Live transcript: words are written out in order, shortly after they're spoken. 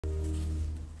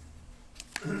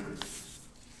A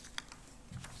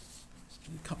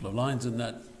couple of lines in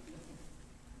that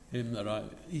hymn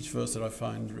each verse that I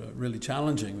find really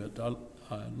challenging, but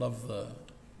I love the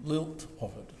lilt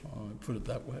of it, I'll put it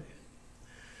that way.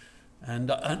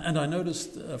 And I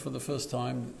noticed for the first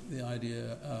time the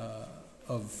idea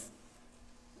of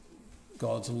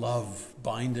God's love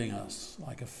binding us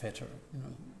like a fetter.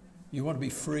 You want to be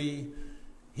free,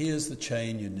 here's the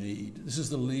chain you need. This is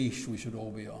the leash we should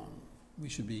all be on. We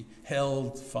should be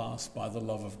held fast by the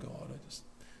love of God.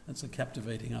 That's a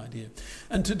captivating idea.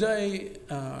 And today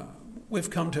we've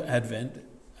come to Advent.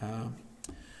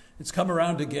 It's come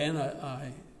around again.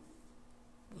 I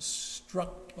was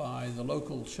struck by the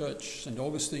local church, St.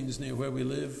 Augustine's, near where we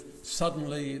live.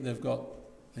 Suddenly they've got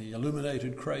the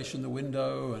illuminated creche in the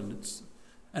window,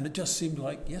 and it just seemed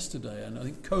like yesterday. And I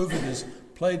think COVID has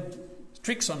played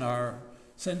tricks on our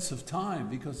sense of time,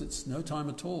 because it's no time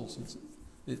at all since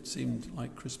it seemed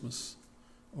like Christmas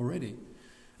already.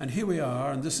 And here we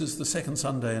are, and this is the second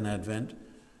Sunday in Advent,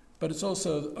 but it's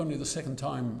also only the second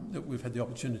time that we've had the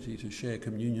opportunity to share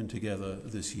communion together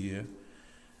this year.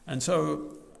 And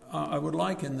so I would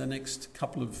like, in the next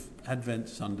couple of Advent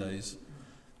Sundays,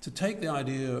 to take the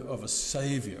idea of a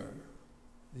Saviour,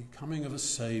 the coming of a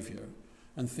Saviour,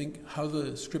 and think how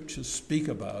the Scriptures speak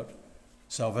about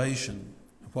salvation,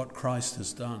 what Christ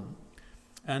has done.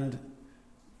 And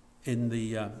in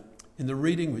the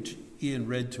reading which Ian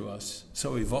read to us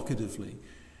so evocatively,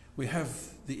 we have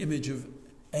the image of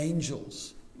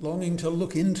angels longing to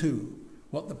look into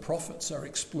what the prophets are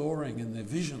exploring in their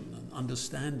vision and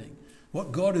understanding,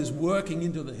 what God is working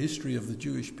into the history of the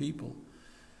Jewish people.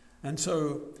 And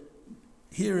so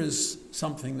here is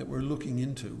something that we're looking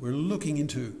into. We're looking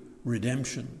into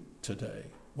redemption today,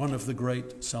 one of the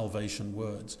great salvation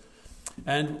words.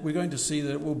 And we're going to see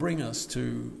that it will bring us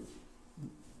to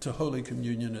Holy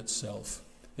Communion itself.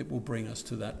 It will bring us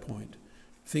to that point.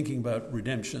 Thinking about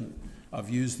redemption, I've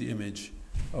used the image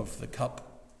of the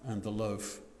cup and the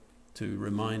loaf to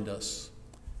remind us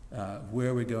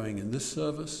where we're going in this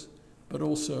service, but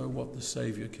also what the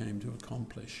Saviour came to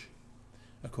accomplish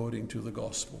according to the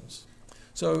Gospels.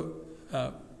 So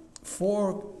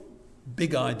 4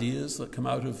 big ideas that come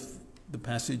out of the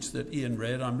passage that Ian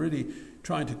read. I'm really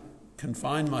trying to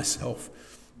confine myself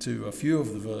to a few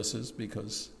of the verses,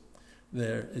 because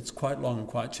it's quite long and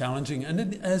quite challenging. And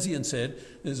then, as Ian said,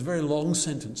 there's a very long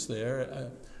sentence there.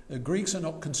 The Greeks are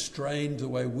not constrained the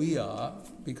way we are,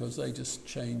 because they just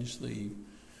change the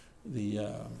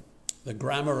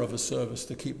grammar of a service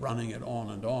to keep running it on,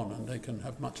 and they can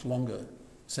have much longer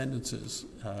sentences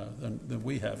than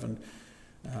we have. And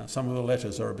some of the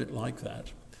letters are a bit like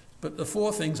that. But the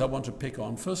 4 things I want to pick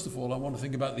on, first of all, I want to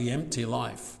think about the empty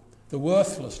life, the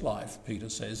worthless life, Peter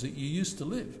says, that you used to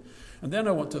live. And then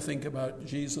I want to think about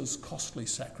Jesus' costly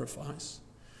sacrifice.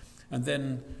 And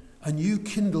then a new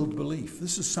kindled belief.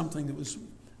 This is something that was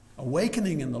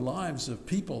awakening in the lives of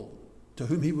people to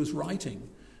whom he was writing.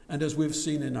 And as we've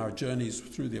seen in our journeys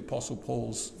through the Apostle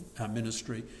Paul's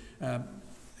ministry,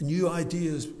 new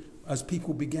ideas as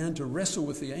people began to wrestle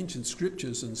with the ancient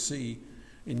scriptures and see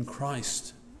in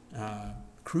Christ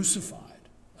crucified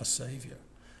a Saviour.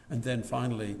 And then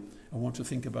finally, I want to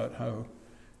think about how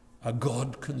a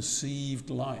God-conceived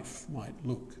life might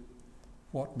look.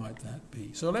 What might that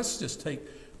be? So let's just take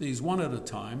these one at a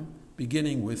time,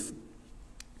 beginning with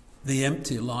the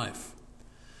empty life.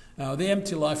 Now, the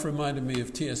empty life reminded me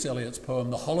of T.S. Eliot's poem,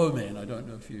 The Hollow Men. I don't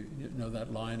know if you know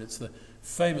that line. It's the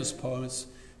famous poem.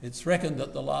 It's reckoned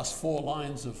that the last 4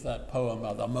 lines of that poem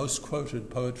are the most quoted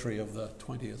poetry of the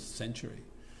 20th century.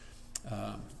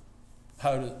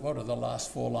 What are the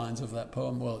last 4 lines of that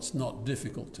poem? Well, it's not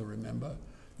difficult to remember.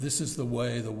 This is the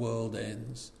way the world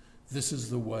ends. This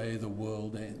is the way the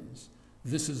world ends.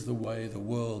 This is the way the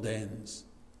world ends.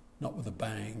 Not with a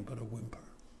bang, but a whimper.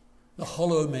 The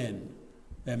hollow men.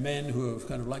 They're men who are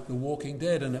kind of like the Walking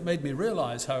Dead. And it made me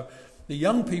realize how the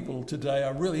young people today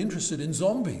are really interested in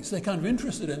zombies. They're kind of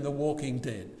interested in the Walking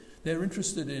Dead. They're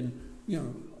interested in,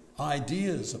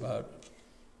 ideas about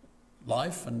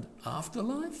life and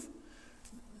afterlife.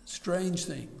 Strange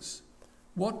things.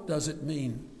 What does it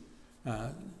mean?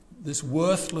 This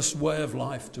worthless way of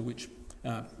life to which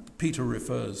Peter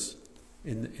refers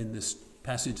in this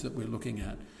passage that we're looking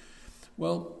at.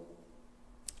 Well,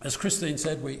 as Christine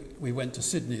said, we went to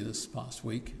Sydney this past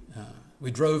week. We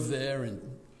drove there in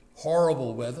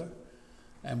horrible weather,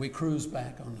 and we cruised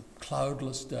back on a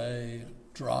cloudless day,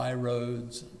 dry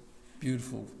roads,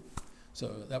 beautiful. So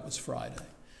that was Friday.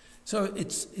 So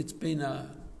it's been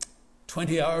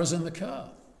 20 hours in the car.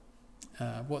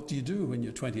 What do you do when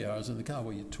you're 20 hours in the car?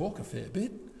 Well, you talk a fair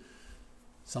bit.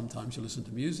 Sometimes you listen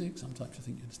to music, sometimes you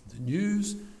think you listen to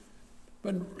news.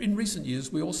 But in recent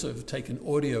years, we also have taken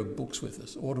audio books with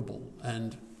us, Audible.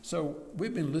 And so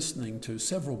we've been listening to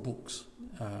several books.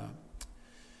 And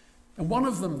one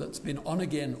of them that's been on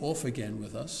again, off again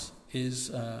with us is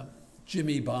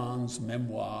Jimmy Barnes'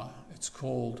 memoir. It's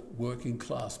called Working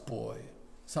Class Boy.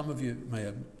 Some of you may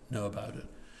know about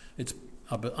it.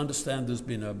 I understand there's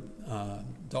been a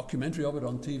documentary of it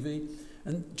on TV.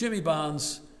 And Jimmy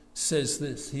Barnes says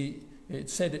this. It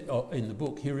said it in the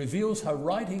book. He reveals how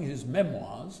writing his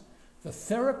memoirs, the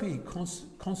therapy he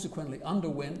consequently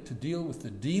underwent to deal with the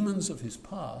demons of his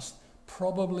past,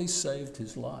 probably saved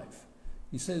his life.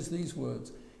 He says these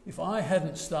words, "If I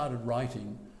hadn't started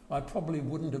writing, I probably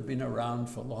wouldn't have been around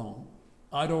for long.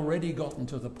 I'd already gotten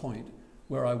to the point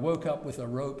where I woke up with a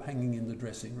rope hanging in the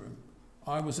dressing room.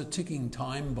 I was a ticking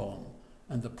time bomb,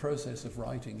 and the process of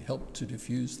writing helped to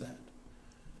diffuse that."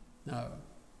 Now,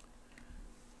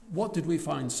 what did we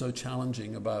find so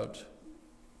challenging about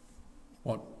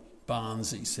what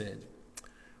Barnesy said?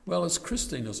 Well, as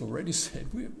Christine has already said,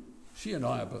 she and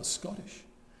I are both Scottish.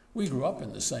 We grew up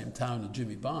in the same town as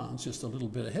Jimmy Barnes, just a little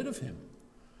bit ahead of him.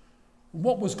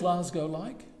 What was Glasgow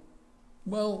like?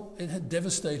 Well, it had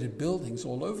devastated buildings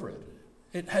all over it.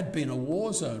 It had been a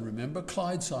war zone, remember?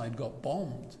 Clydeside got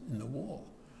bombed in the war.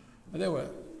 There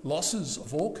were losses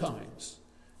of all kinds,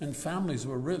 and families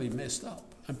were really messed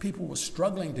up, and people were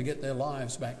struggling to get their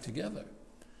lives back together.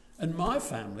 And my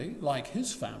family, like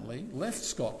his family, left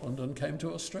Scotland and came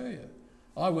to Australia.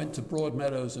 I went to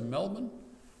Broadmeadows in Melbourne.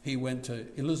 He went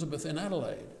to Elizabeth in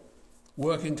Adelaide.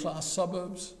 Working class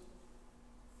suburbs,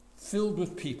 filled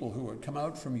with people who had come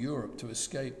out from Europe to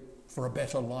escape for a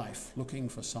better life, looking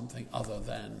for something other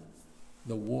than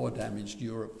the war-damaged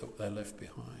Europe that they left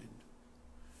behind.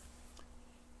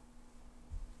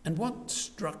 And what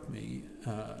struck me,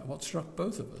 what struck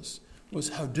both of us, was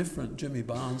how different Jimmy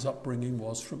Barnes' upbringing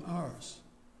was from ours.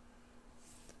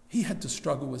 He had to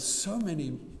struggle with so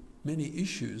many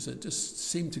issues that just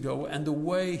seemed to go, and the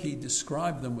way he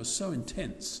described them was so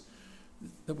intense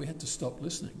that we had to stop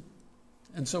listening.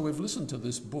 And so we've listened to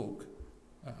this book.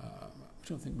 I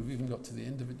don't think we've even got to the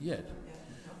end of it yet.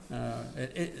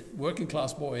 Working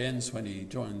Class Boy ends when he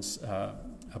joins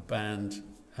a band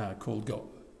called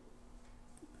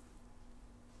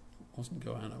wasn't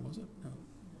Goanna, was it? No.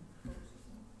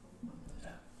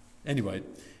 Anyway,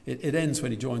 it ends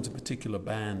when he joins a particular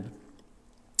band.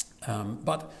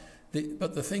 But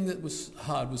the thing that was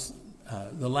hard was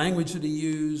the language that he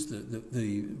used,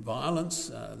 the violence,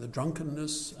 the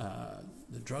drunkenness,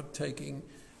 the drug taking.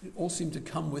 It all seemed to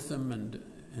come with him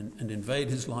and invade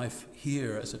his life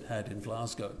here as it had in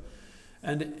Glasgow.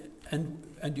 And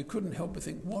you couldn't help but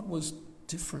think, what was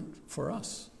different for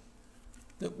us?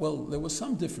 Well, there were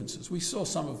some differences. We saw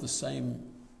some of the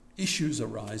same issues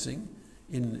arising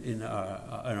in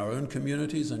our own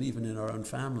communities and even in our own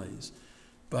families.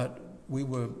 But we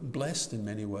were blessed in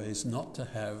many ways not to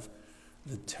have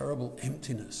the terrible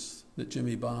emptiness that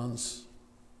Jimmy Barnes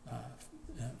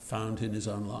found in his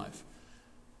own life.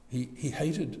 He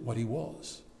hated what he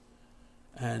was.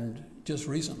 And just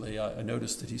recently I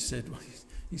noticed that he said, well,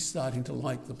 he's starting to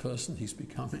like the person he's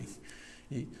becoming.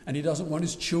 And he doesn't want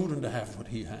his children to have what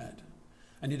he had.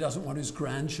 And he doesn't want his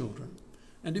grandchildren.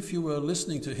 And if you were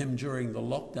listening to him during the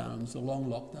lockdowns, the long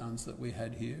lockdowns that we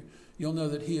had here, you'll know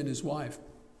that he and his wife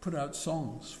put out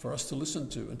songs for us to listen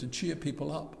to and to cheer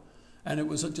people up. And it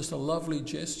was just a lovely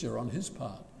gesture on his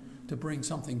part to bring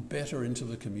something better into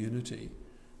the community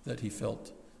that he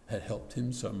felt had helped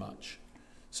him so much.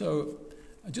 So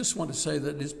I just want to say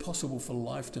that it is possible for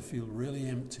life to feel really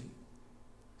empty.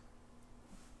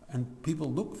 And people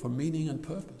look for meaning and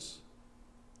purpose.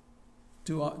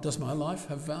 Does my life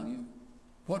have value?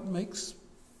 What makes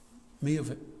me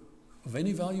of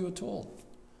any value at all?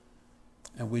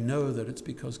 And we know that it's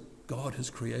because God has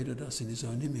created us in his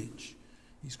own image.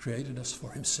 He's created us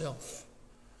for himself.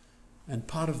 And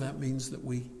part of that means that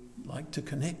we like to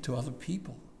connect to other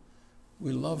people.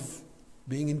 We love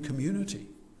being in community.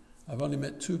 I've only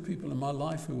met 2 people in my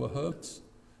life who were hermits.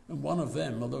 And one of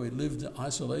them, although he lived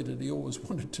isolated, he always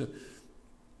wanted to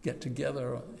get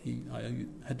together. I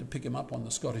had to pick him up on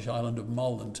the Scottish island of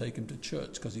Mull and take him to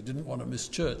church because he didn't want to miss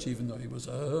church, even though he was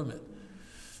a hermit.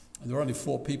 And there were only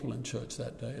 4 people in church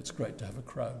that day. It's great to have a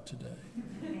crowd today.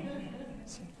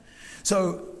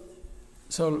 So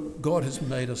God has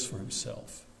made us for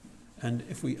himself. And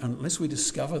unless we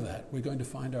discover that, we're going to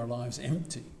find our lives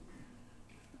empty.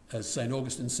 As St.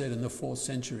 Augustine said in the 4th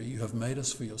century, you have made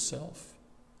us for yourself,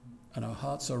 and our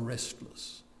hearts are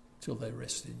restless till they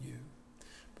rest in you.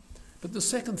 But the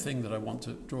second thing that I want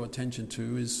to draw attention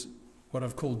to is what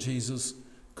I've called Jesus'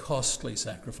 costly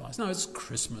sacrifice. Now, it's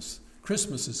Christmas.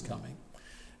 Christmas is coming.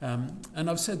 And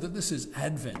I've said that this is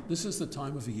Advent. This is the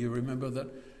time of the year, remember, that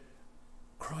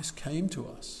Christ came to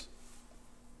us.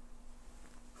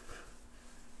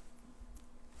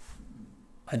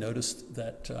 I noticed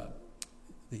that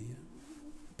the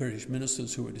British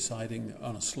ministers who were deciding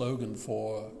on a slogan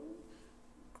for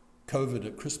COVID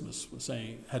at Christmas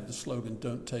had the slogan,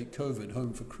 "Don't take COVID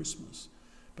home for Christmas."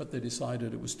 But they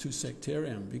decided it was too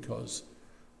sectarian because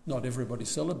not everybody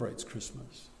celebrates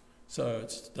Christmas. So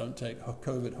it's "Don't take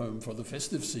COVID home for the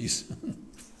festive season."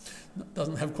 It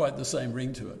doesn't have quite the same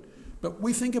ring to it. But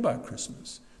we think about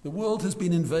Christmas. The world has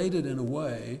been invaded in a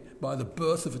way by the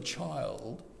birth of a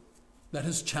child that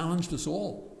has challenged us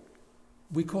all.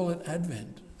 We call it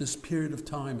Advent, this period of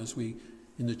time as we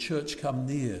in the church come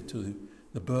near to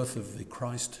the birth of the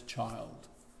Christ child,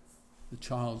 the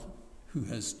child who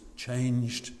has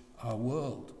changed our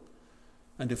world.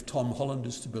 And if Tom Holland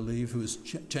is to believe, who is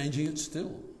changing it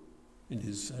still in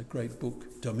his great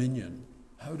book, Dominion,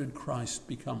 how did Christ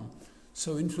become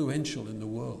so influential in the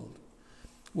world?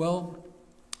 Well,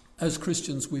 as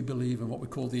Christians, we believe in what we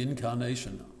call the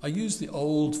incarnation. I use the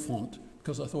old font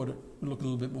because I thought it would look a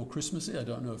little bit more Christmassy. I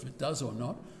don't know if it does or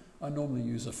not. I normally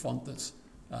use a font that's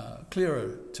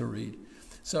clearer to read.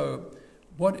 So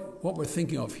what we're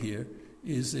thinking of here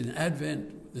is in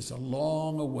Advent, there's a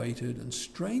long-awaited and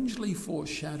strangely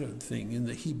foreshadowed thing in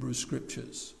the Hebrew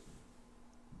Scriptures.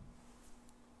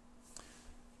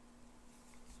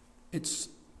 It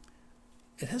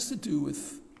has to do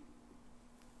with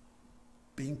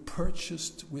being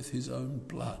purchased with his own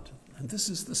blood. And this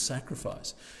is the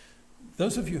sacrifice.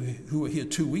 Those of you who were here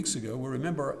 2 weeks ago will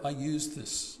remember I used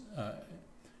this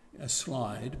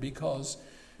slide because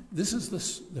this is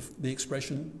the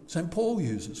expression St. Paul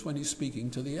uses when he's speaking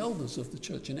to the elders of the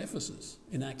church in Ephesus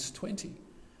in Acts 20.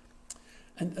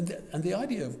 And the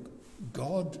idea of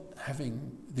God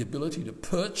having the ability to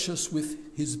purchase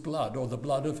with his blood, or the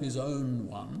blood of his own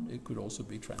one, it could also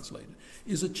be translated,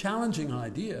 is a challenging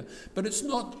idea. But it's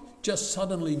not just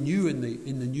suddenly new in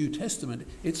the New Testament.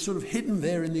 It's sort of hidden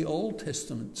there in the Old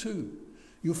Testament too.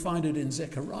 You'll find it in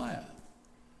Zechariah,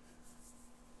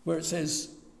 where it says,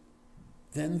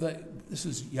 this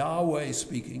is Yahweh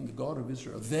speaking, the God of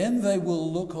Israel, "Then they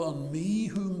will look on me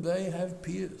whom they have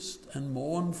pierced and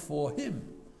mourn for him."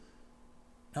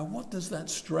 Now, what does that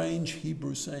strange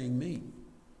Hebrew saying mean?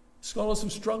 Scholars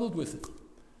have struggled with it,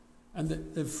 and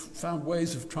they've found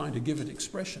ways of trying to give it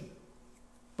expression.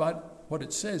 But what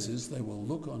it says is, "They will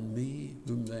look on me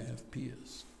whom they have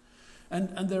pierced."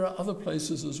 And there are other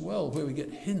places as well where we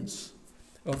get hints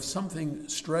of something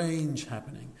strange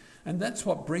happening. And that's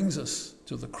what brings us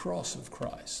to the cross of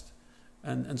Christ.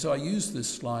 And so I used this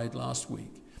slide last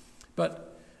week.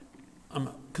 But I'm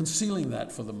concealing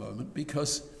that for the moment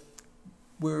because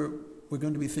we're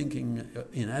going to be thinking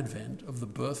in Advent of the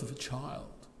birth of a child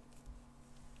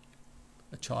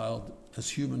as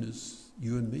human as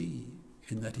you and me,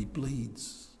 in that he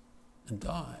bleeds and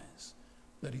dies,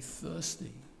 that he's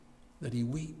thirsty, that he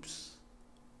weeps.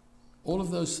 All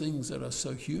of those things that are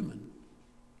so human,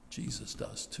 Jesus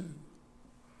does too.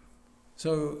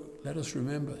 So let us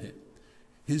remember it.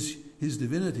 His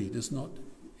divinity does not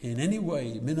in any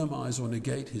way minimize or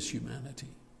negate his humanity.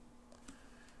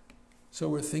 So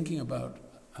we're thinking about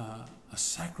a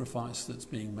sacrifice that's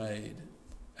being made,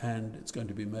 and it's going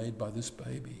to be made by this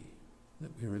baby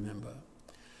that we remember.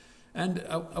 And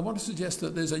I want to suggest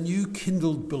that there's a new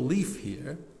kindled belief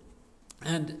here,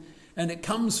 and it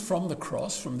comes from the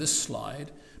cross, from this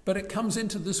slide, but it comes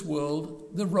into this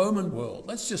world, the Roman world.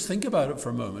 Let's just think about it for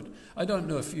a moment. I don't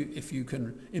know if you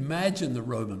can imagine the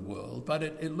Roman world, but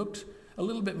it looked a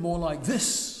little bit more like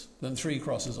this than 3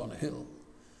 crosses on a hill.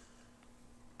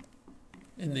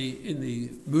 In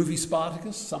the movie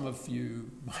Spartacus, some of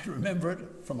you might remember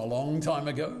it from a long time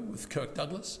ago with Kirk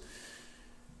Douglas.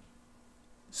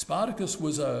 Spartacus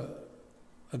was a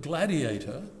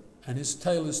gladiator, and his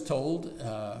tale is told,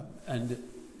 and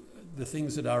the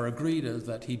things that are agreed are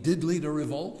that he did lead a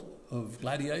revolt of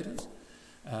gladiators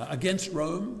against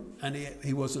Rome, and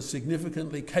he was a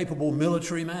significantly capable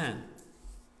military man.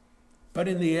 But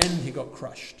in the end, he got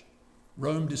crushed.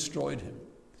 Rome destroyed him.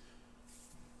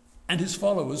 And his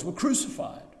followers were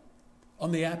crucified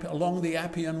along the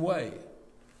Appian Way.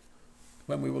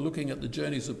 When we were looking at the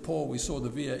journeys of Paul, we saw the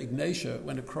Via Ignatia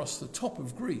went across the top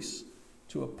of Greece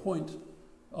to a point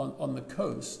on the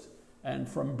coast, and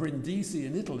from Brindisi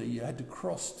in Italy, you had to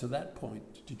cross to that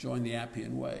point to join the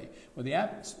Appian Way. Well,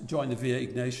 join the Via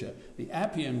Ignatia. The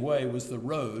Appian Way was the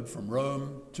road from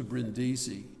Rome to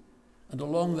Brindisi, and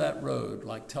along that road,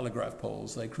 like telegraph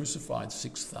poles, they crucified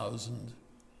 6,000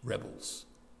 rebels.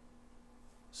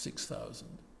 6,000.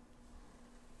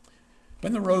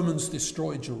 When the Romans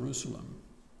destroyed Jerusalem,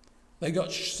 they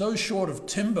got so short of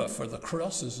timber for the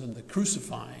crosses and the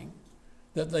crucifying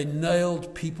that they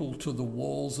nailed people to the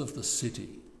walls of the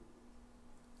city.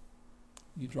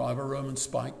 You drive a Roman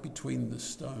spike between the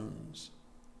stones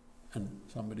and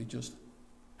somebody just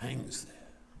hangs there.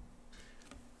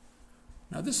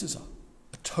 Now this is a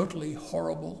totally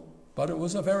horrible, but it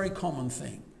was a very common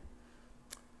thing.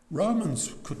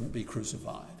 Romans couldn't be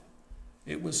crucified.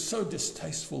 It was so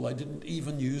distasteful they didn't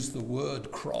even use the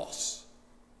word cross.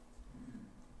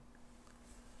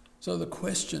 So the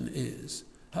question is,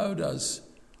 how does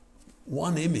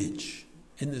one image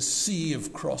in the sea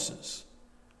of crosses,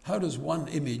 how does one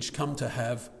image come to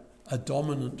have a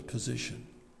dominant position?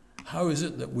 How is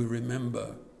it that we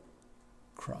remember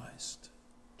Christ,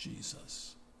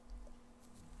 Jesus?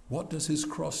 What does his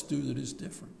cross do that is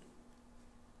different?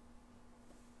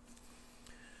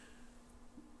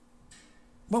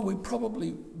 Well, we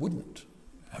probably wouldn't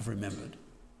have remembered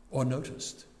or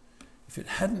noticed if it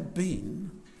hadn't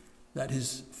been that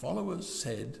his followers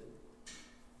said,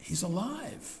 he's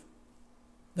alive.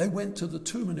 They went to the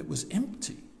tomb and it was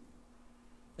empty.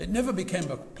 It never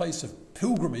became a place of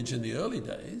pilgrimage in the early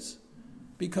days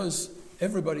because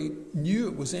everybody knew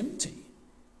it was empty.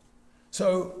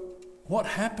 So what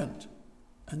happened?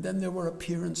 And then there were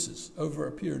appearances over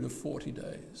a period of 40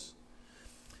 days.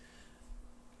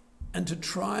 And to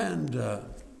try and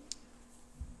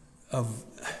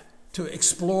to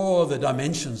explore the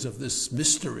dimensions of this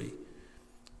mystery,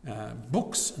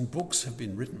 books and books have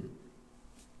been written.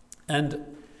 And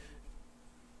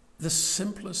the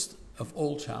simplest of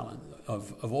all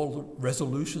of all the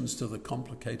resolutions to the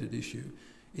complicated issue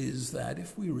is that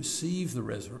if we receive the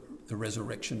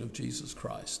resurrection of Jesus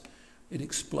Christ, it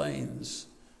explains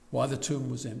why the tomb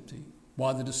was empty,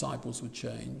 why the disciples were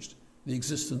changed, the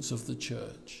existence of the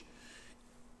church.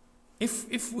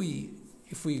 If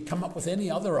we come up with any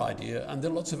other idea, and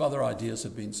there are lots of other ideas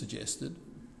have been suggested,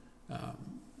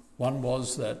 one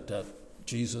was that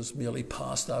Jesus merely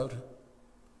passed out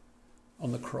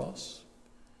on the cross,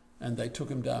 and they took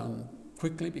him down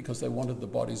quickly because they wanted the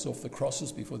bodies off the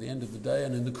crosses before the end of the day,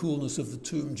 and in the coolness of the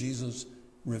tomb, Jesus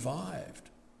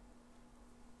revived.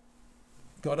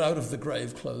 Got out of the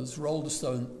grave clothes, rolled the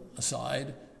stone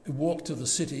aside, walked to the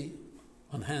city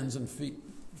on hands and feet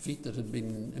that had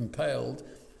been impaled,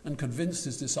 and convinced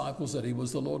his disciples that he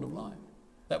was the Lord of life.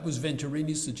 That was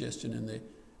Venturini's suggestion in the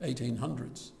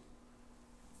 1800s.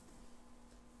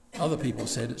 Other people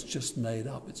said it's just made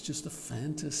up, it's just a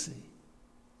fantasy.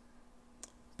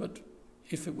 But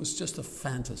if it was just a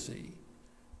fantasy,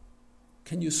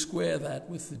 can you square that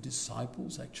with the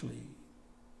disciples actually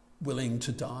willing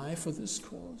to die for this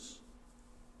cause?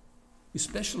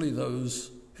 Especially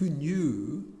those who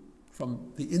knew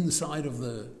from the inside of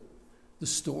the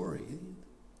story,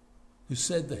 who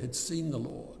said they had seen the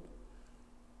Lord.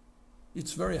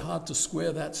 It's very hard to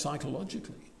square that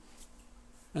psychologically.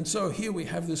 And so here we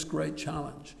have this great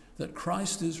challenge that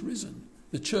Christ is risen.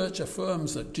 The church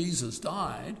affirms that Jesus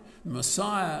died, the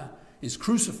Messiah is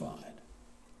crucified.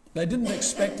 They didn't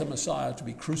expect the Messiah to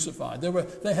be crucified.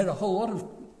 They had a whole lot of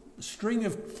string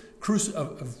of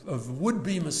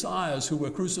would-be messiahs who were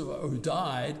crucified, who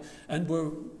died and were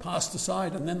passed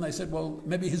aside, and then they said, well,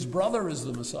 maybe his brother is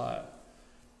the Messiah.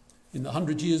 In the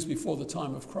 100 years before the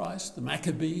time of Christ, the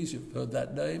Maccabees, you've heard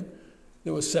that name,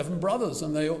 there were 7 brothers,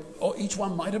 and each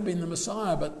one might have been the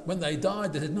Messiah, but when they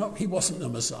died, they said, no, he wasn't the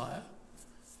Messiah.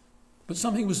 But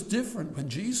something was different when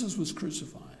Jesus was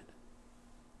crucified.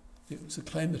 It was a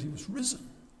claim that he was risen.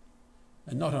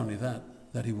 And not only that,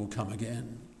 that he will come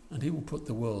again, and he will put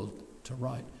the world to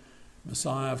right.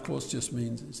 Messiah, of course, just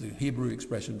means, it's a Hebrew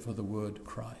expression for the word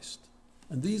Christ.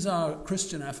 And these are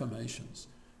Christian affirmations.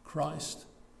 Christ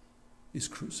is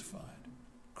crucified.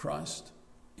 Christ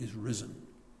is risen.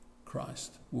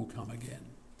 Christ will come again.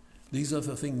 These are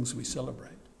the things we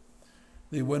celebrate.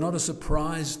 They were not a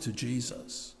surprise to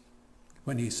Jesus.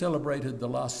 When he celebrated the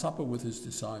Last Supper with his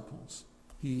disciples,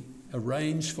 he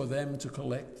arranged for them to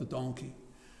collect the donkey.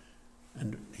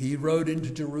 And he rode into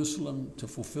Jerusalem to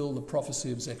fulfill the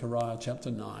prophecy of Zechariah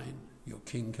chapter 9. Your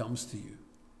king comes to you,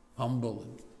 humble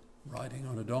and riding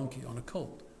on a donkey, on a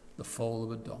colt, the foal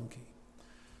of a donkey.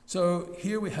 So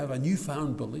here we have a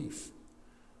newfound belief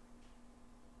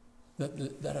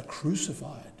that a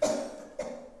crucified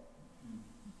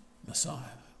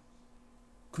Messiah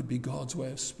could be God's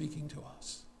way of speaking to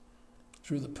us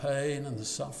through the pain and the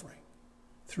suffering,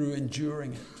 through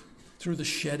enduring it, through the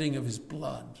shedding of his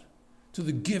blood, to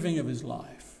the giving of his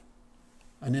life,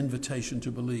 an invitation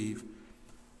to believe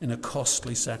in a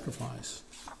costly sacrifice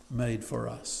made for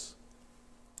us.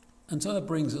 And so that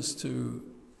brings us to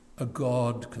a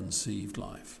God-conceived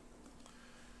life.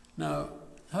 Now,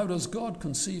 how does God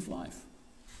conceive life?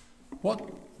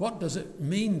 What does it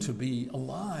mean to be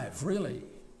alive, really?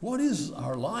 What is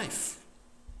our life?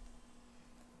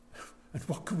 And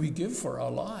what can we give for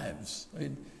our lives? I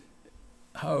mean,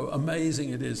 how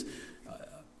amazing it is.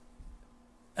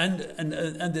 And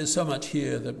there's so much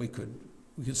here that we could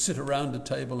sit around a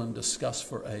table and discuss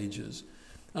for ages.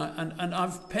 And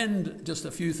I've penned just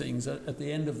a few things at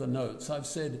the end of the notes. I've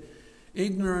said,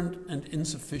 ignorant and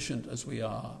insufficient as we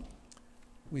are,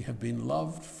 we have been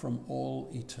loved from all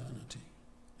eternity.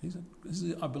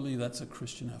 I believe that's a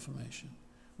Christian affirmation.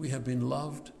 We have been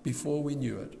loved before we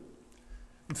knew it.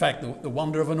 In fact, the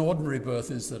wonder of an ordinary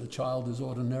birth is that a child is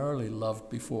ordinarily loved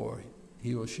before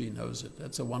he or she knows it.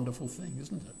 That's a wonderful thing,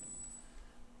 isn't it?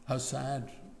 How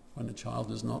sad when a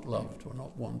child is not loved or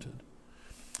not wanted.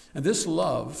 And this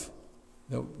love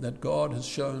that God has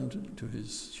shown to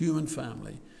his human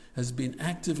family has been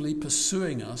actively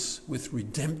pursuing us with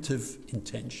redemptive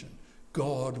intention.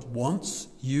 God wants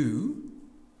you,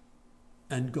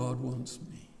 and God wants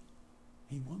me.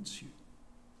 He wants you.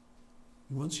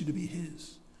 He wants you to be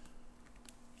his.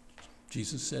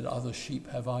 Jesus said, other sheep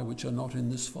have I which are not in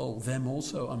this fold. Them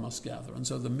also I must gather. And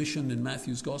so the mission in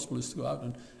Matthew's gospel is to go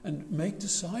out and make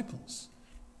disciples.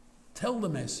 Tell the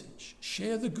message.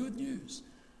 Share the good news.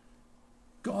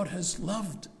 God has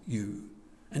loved you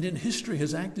and in history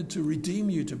has acted to redeem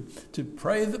you, to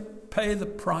pay the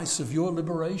price of your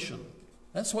liberation.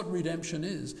 That's what redemption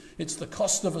is. It's the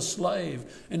cost of a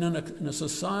slave in a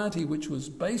society which was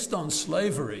based on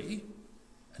slavery,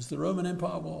 as the Roman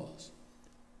Empire was.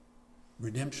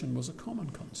 Redemption was a common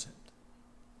concept.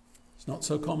 It's not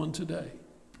so common today.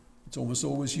 It's almost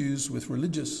always used with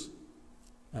religious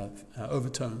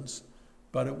overtones,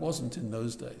 but it wasn't in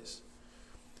those days.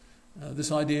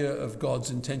 This idea of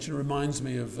God's intention reminds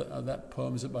me of that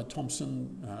poem, is it by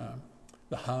Thompson?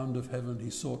 The hound of heaven, he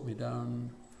sought me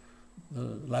down,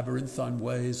 the labyrinthine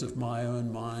ways of my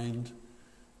own mind,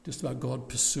 just about God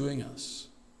pursuing us.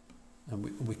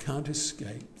 And we can't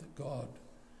escape that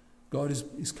God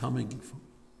is coming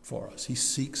for us. He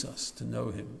seeks us to know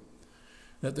him.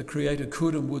 That the Creator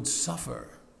could and would suffer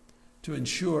to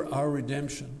ensure our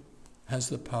redemption has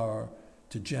the power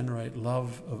to generate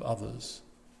love of others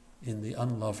in the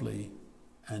unlovely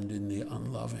and in the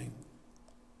unloving.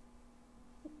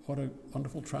 What a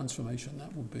wonderful transformation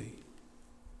that will be.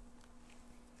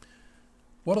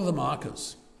 What are the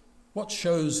markers? What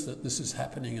shows that this is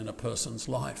happening in a person's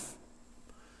life?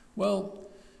 Well,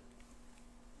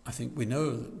 I think we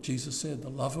know that Jesus said the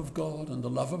love of God and the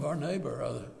love of our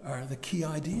neighbour are the key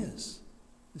ideas.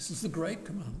 This is the great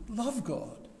command. Love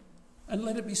God and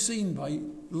let it be seen by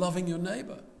loving your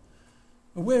neighbour.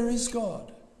 Where is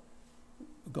God?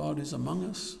 God is among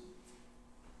us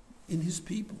in his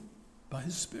people by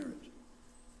his Spirit.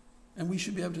 And we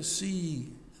should be able to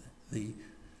see the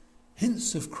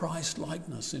hints of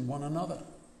Christ-likeness in one another.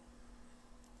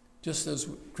 Just as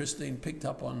Christine picked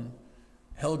up on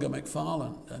Helga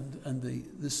McFarland and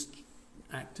this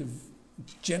act of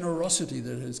generosity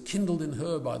that is kindled in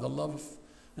her by the love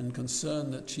and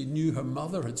concern that she knew her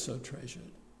mother had so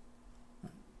treasured.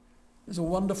 It's a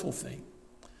wonderful thing.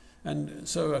 And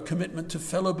so a commitment to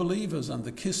fellow believers and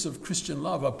the kiss of Christian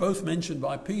love are both mentioned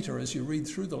by Peter as you read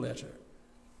through the letter.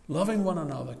 Loving one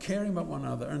another, caring about one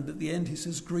another, and at the end he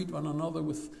says, greet one another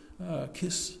with a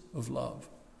kiss of love.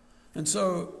 And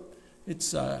so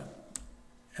it's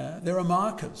there are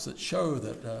markers that show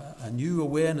that a new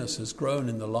awareness has grown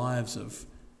in the lives of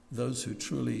those who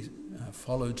truly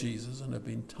follow Jesus and have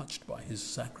been touched by his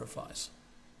sacrifice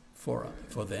for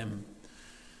them.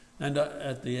 And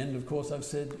at the end, of course, I've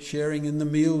said sharing in the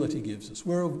meal that he gives us.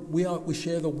 We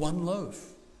share the one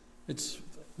loaf.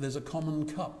 There's a common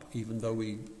cup, even though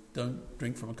we don't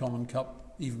drink from a common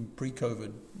cup. Even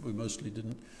pre-COVID, we mostly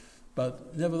didn't.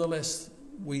 But nevertheless,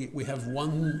 we have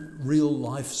one real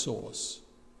life source.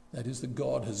 That is that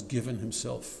God has given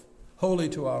himself wholly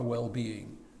to our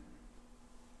well-being.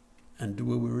 And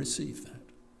will we receive that?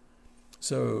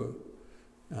 So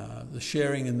the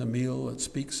sharing in the meal that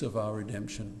speaks of our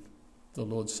redemption, the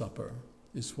Lord's Supper,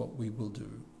 is what we will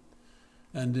do.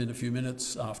 And in a few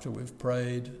minutes after we've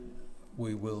prayed,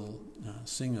 we will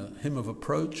sing a hymn of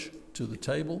approach to the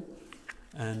table,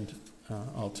 and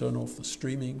I'll turn off the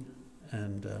streaming,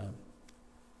 and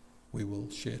we will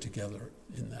share together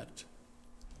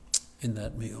in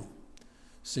that meal,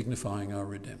 signifying our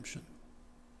redemption.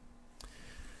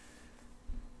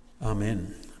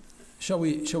 Amen. Shall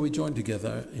we join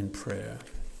together in prayer?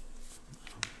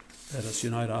 Let us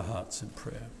unite our hearts in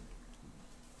prayer.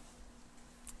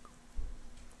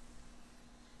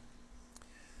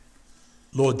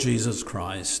 Lord Jesus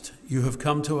Christ, you have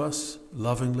come to us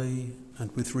lovingly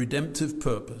and with redemptive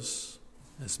purpose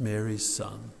as Mary's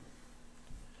Son.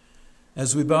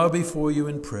 As we bow before you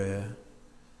in prayer,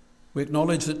 we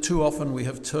acknowledge that too often we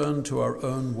have turned to our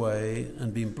own way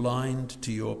and been blind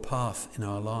to your path in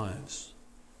our lives.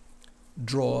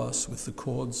 Draw us with the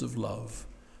cords of love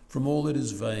from all that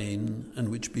is vain and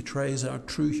which betrays our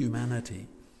true humanity,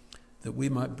 that we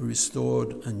might be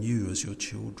restored anew as your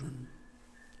children.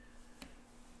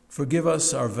 Forgive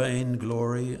us our vain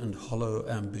glory and hollow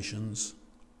ambitions.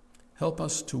 Help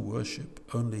us to worship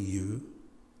only you.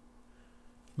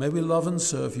 May we love and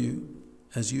serve you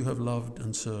as you have loved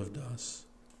and served us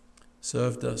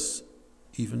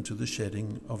even to the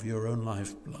shedding of your own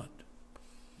lifeblood.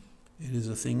 It is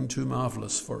a thing too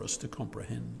marvelous for us to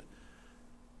comprehend,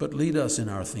 but lead us in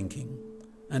our thinking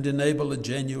and enable a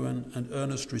genuine and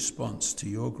earnest response to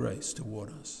your grace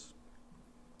toward us.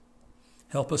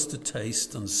 Help us to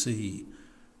taste and see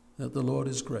that the Lord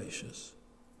is gracious.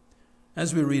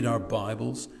 As we read our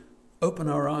Bibles, open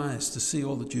our eyes to see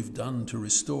all that you've done to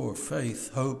restore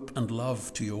faith, hope, and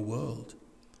love to your world.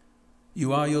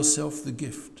 You are yourself the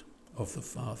gift of the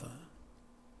Father.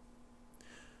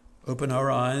 Open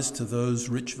our eyes to those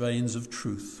rich veins of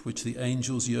truth which the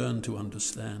angels yearn to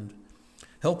understand.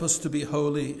 Help us to be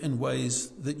holy in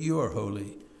ways that you are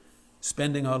holy,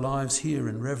 spending our lives here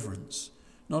in reverence,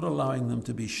 not allowing them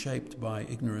to be shaped by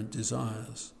ignorant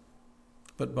desires,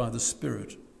 but by the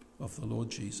Spirit of the Lord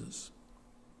Jesus.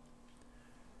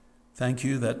 Thank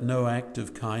you that no act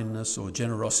of kindness or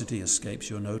generosity escapes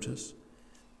your notice.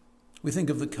 We think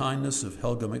of the kindness of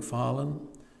Helga McFarlane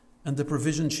and the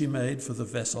provision she made for the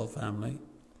Vessel family.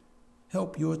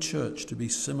 Help your church to be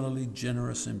similarly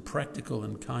generous in practical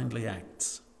and kindly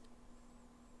acts.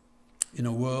 In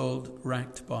a world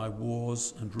racked by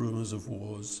wars and rumors of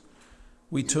wars,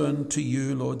 we turn to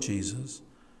you, Lord Jesus,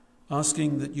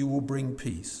 asking that you will bring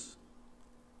peace.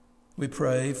 We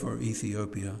pray for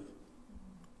Ethiopia,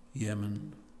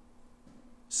 Yemen,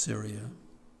 Syria,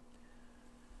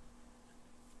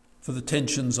 for the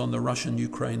tensions on the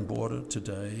Russian-Ukraine border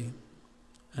today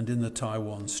and in the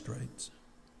Taiwan Straits.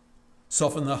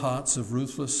 Soften the hearts of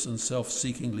ruthless and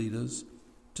self-seeking leaders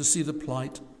to see the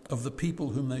plight of the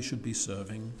people whom they should be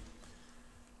serving,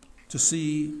 to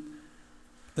see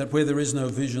that where there is no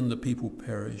vision, the people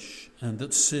perish, and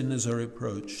that sin is a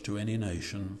reproach to any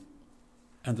nation,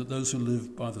 and that those who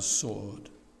live by the sword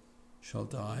shall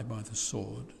die by the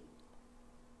sword.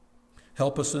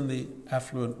 Help us in the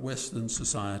affluent Western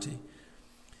society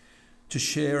to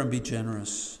share and be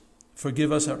generous.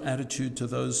 Forgive us our attitude to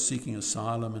those seeking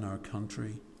asylum in our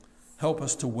country. Help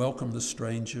us to welcome the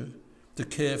stranger, to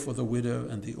care for the widow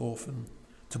and the orphan,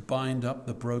 to bind up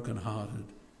the brokenhearted,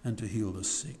 and to heal the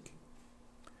sick.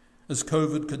 As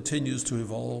COVID continues to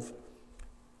evolve,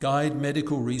 guide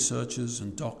medical researchers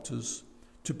and doctors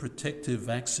to protective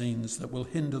vaccines that will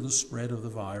hinder the spread of the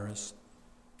virus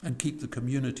and keep the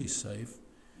community safe,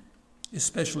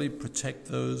 especially protect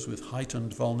those with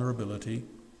heightened vulnerability.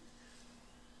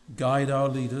 Guide our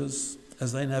leaders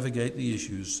as they navigate the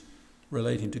issues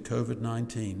relating to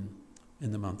COVID-19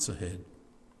 in the months ahead.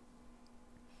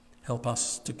 Help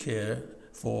us to care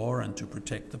for and to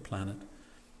protect the planet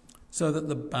so that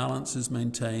the balance is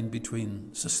maintained between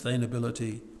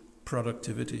sustainability,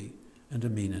 productivity, and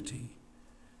amenity.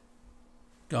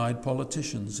 Guide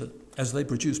politicians as they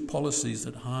produce policies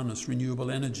that harness renewable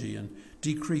energy and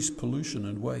decrease pollution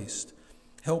and waste.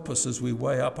 Help us as we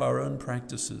weigh up our own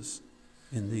practices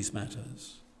in these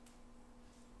matters.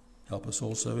 Help us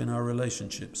also in our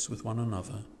relationships with one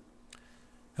another.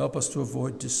 Help us to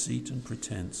avoid deceit and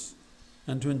pretense,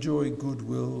 and to enjoy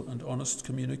goodwill and honest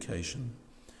communication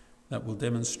that will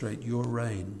demonstrate your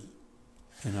reign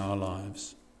in our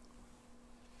lives.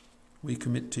 We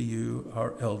commit to you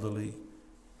our elderly,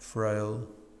 frail,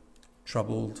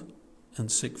 troubled,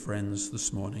 and sick friends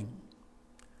this morning.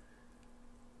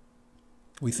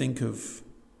 We think of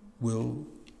Will,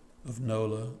 of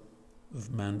Nola,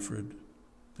 of Manfred,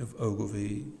 of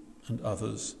Ogilvy, and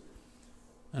others,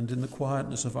 and in the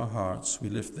quietness of our hearts we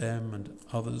lift them and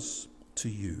others to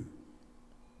you.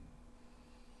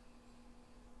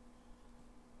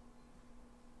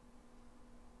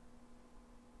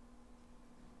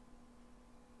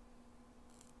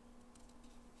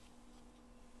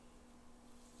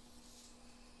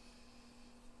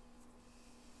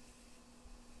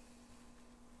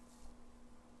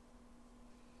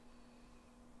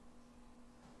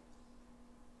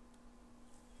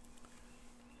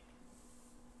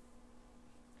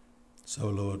 So,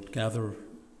 Lord, gather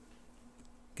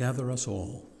us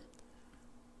all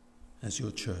as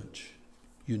your church.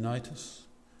 Unite us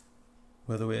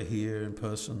whether we're here in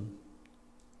person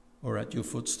or at your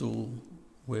footstool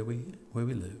where we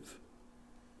live.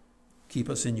 Keep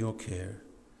us in your care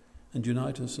and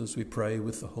unite us as we pray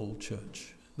with the whole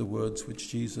church, the words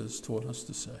which Jesus taught us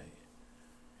to say.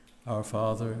 Our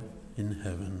Father in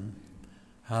heaven,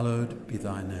 hallowed be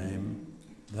thy name.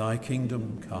 Thy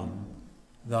kingdom come,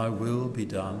 thy will be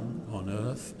done on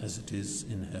earth as it is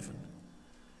in heaven.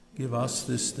 Give us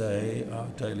this day our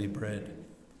daily bread,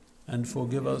 and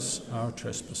forgive us our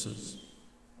trespasses,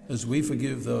 as we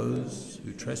forgive those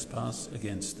who trespass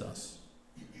against us.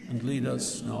 And lead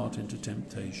us not into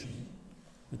temptation,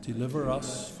 but deliver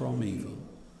us from evil.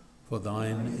 For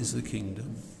thine is the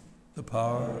kingdom, the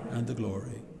power, and the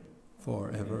glory,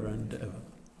 forever and ever.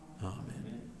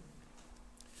 Amen.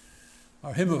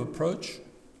 Our hymn of approach.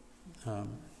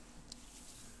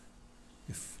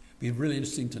 It'd be really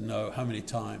interesting to know how many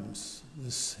times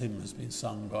this hymn has been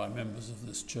sung by members of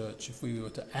this church, if we were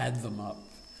to add them up.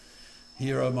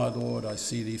 Here, O my Lord, I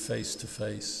see thee face to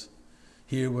face.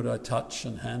 Here would I touch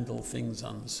and handle things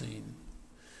unseen.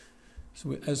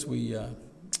 So as we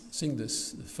sing the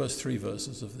first three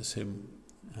verses of this hymn,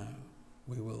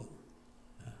 we will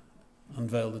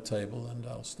unveil the table and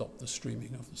I'll stop the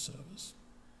streaming of the service.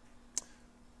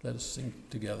 Let us sing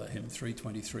together hymn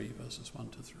 323, verses 1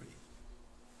 to 3.